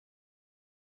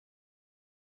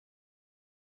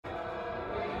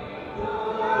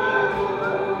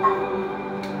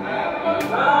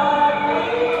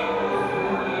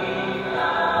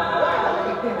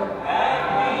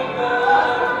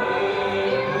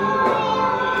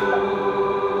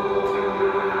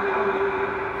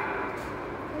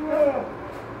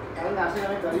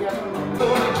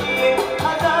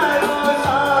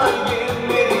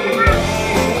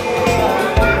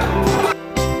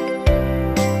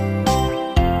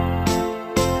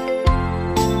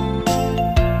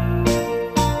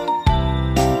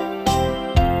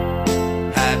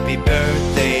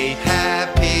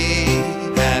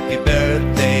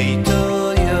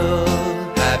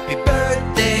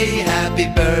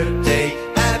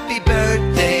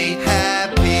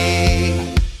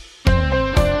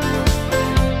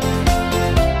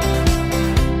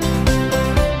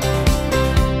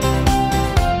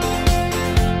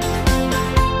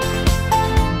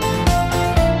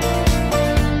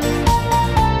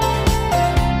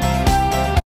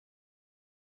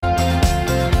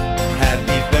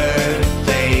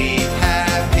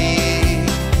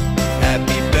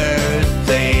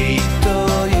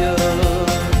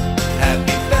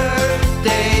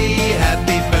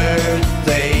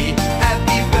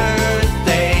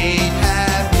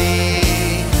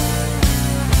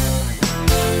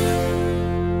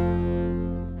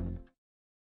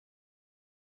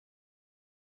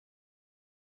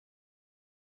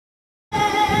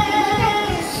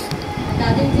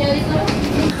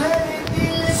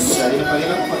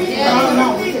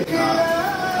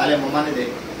अरे मम्मा ने दे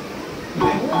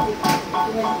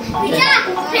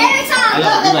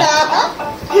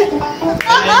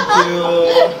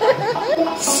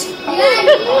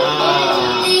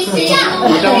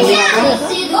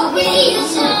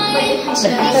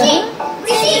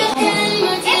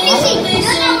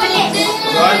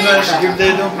गिफ्ट दे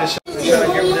दो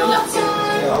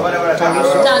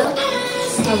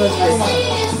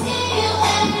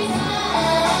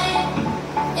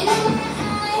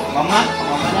मम्मा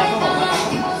मम्मा ने आपको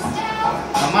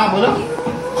मम्मा बोलो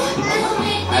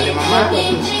अरे मम्मा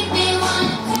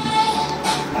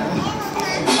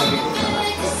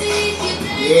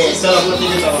ये चलो अपना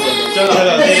चीज़ चलो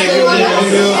चलो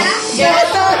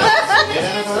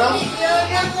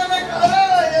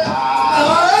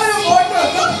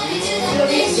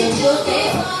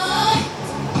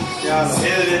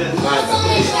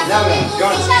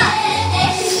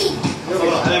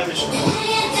Thank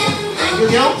you.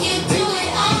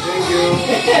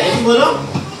 बोलो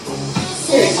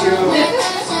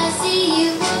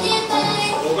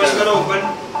ओपन करो ओपन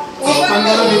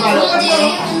करो दीवार ओपन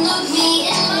करो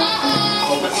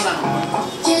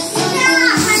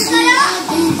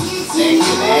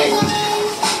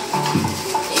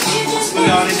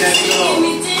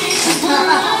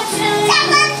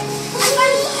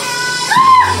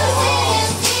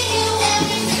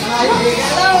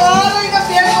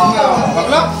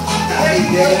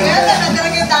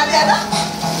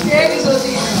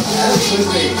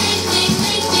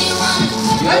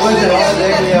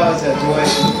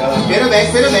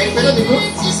pero देखो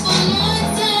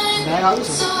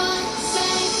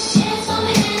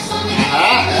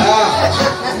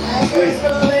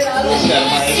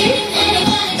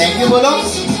थैंक यू बोलो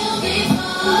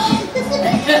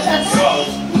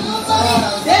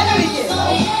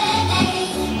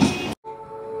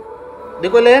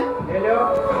देखो ले लो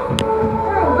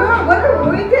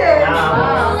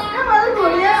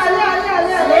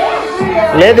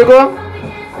ले देखो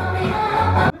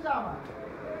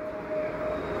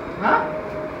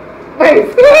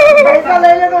पैसा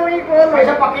ले ले तो वही खोल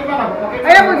पैसा पॉकेट में रखो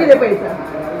अरे मुझे दे पैसा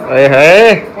अरे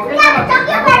है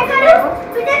क्या पैन करूं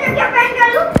तुझे तो क्या पैन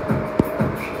करूं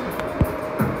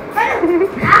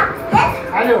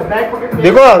हेलो बैग पॉकेट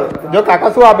देखो जो काका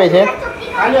सु आपे छे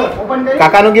हेलो ओपन कर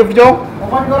काका नु गिफ्ट जो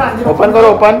ओपन करो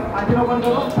ओपन आंजी ओपन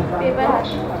करो पेपर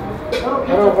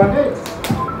करो ओपन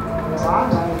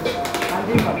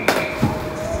आंजी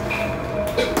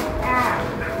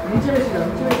नीचे बैठ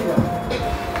जाओ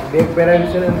देख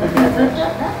पेरेंट्स ने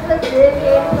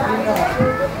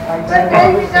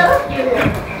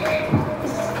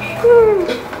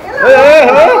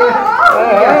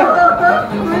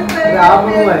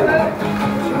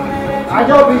आ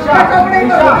जाओ प्रिशा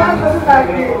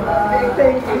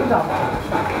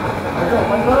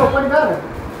ओपन कर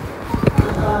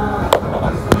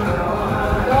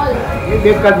ये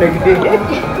देख कर लेगी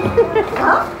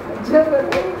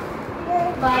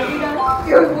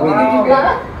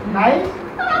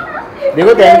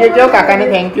देखो थैंक यू क्यों काका ने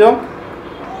थैंक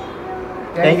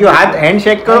यू हाथ हैंड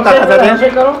शेक करो काका साथ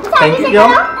थैंक यू क्यों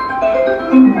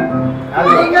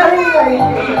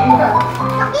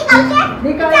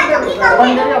ऊपर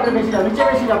नहीं अपने बेसी जाओ नीचे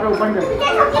बेसी जाओ अपने ऊपर नहीं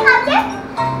तुझे सब्जी खाते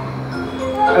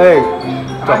ए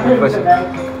चॉकलेट बस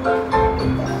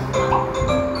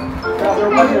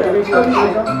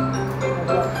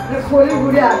खोली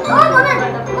गुड़िया ओ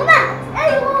मम्मा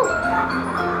ए वो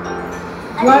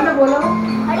जुआन ने बोला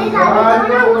अरे दादी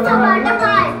ना वो सब बाटा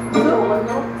खाए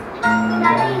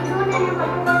दादी जो ने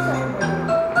बता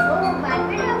ओ बैड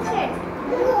अपसेट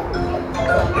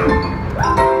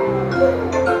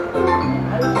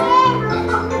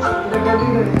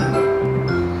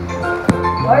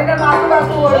वही ना बात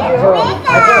बोल रहे हो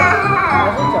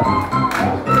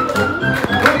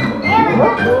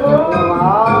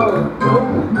वाओ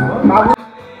बाबू